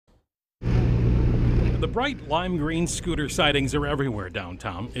The bright lime green scooter sightings are everywhere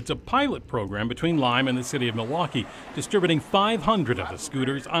downtown. It's a pilot program between Lime and the city of Milwaukee, distributing 500 of the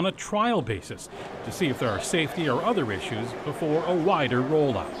scooters on a trial basis to see if there are safety or other issues before a wider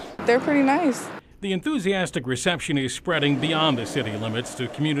rollout. They're pretty nice. The enthusiastic reception is spreading beyond the city limits to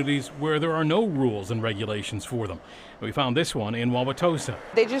communities where there are no rules and regulations for them. We found this one in Wauwatosa.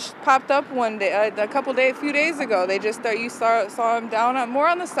 They just popped up one day, a few days ago. They just you saw them more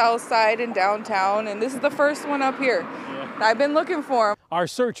on the south side in downtown, and this is the first one up here. Yeah. I've been looking for them. Our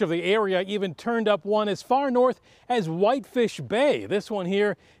search of the area even turned up one as far north as Whitefish Bay. This one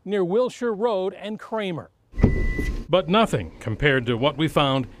here near Wilshire Road and Kramer. But nothing compared to what we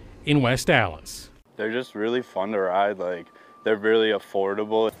found in West Allis. They're just really fun to ride. Like, they're really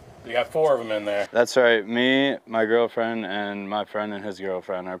affordable. You got 4 of them in there. That's right. Me, my girlfriend, and my friend and his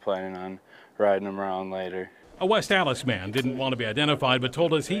girlfriend are planning on riding them around later. A West Allis man didn't want to be identified, but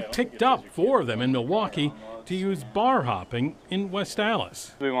told us he picked up 4 of them in Milwaukee to use bar hopping in West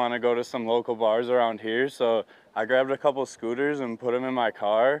Allis. We want to go to some local bars around here, so I grabbed a couple scooters and put them in my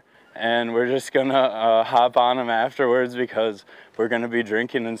car, and we're just gonna hop on them afterwards because we're gonna be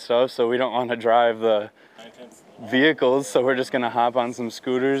drinking and stuff, so we don't want to drive the vehicles, so we're just gonna hop on some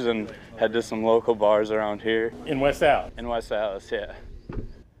scooters and head to some local bars around here. In West Allis? In West Allis, yeah.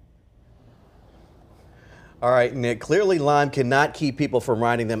 All right, Nick, clearly Lime cannot keep people from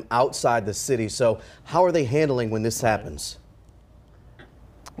riding them outside the city, so how are they handling when this happens?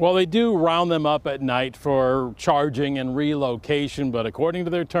 Well, they do round them up at night for charging and relocation, but according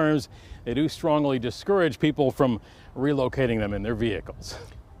to their terms, they do strongly discourage people from relocating them in their vehicles.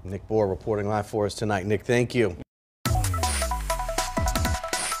 Nick Bohr reporting live for us tonight. Nick, thank you.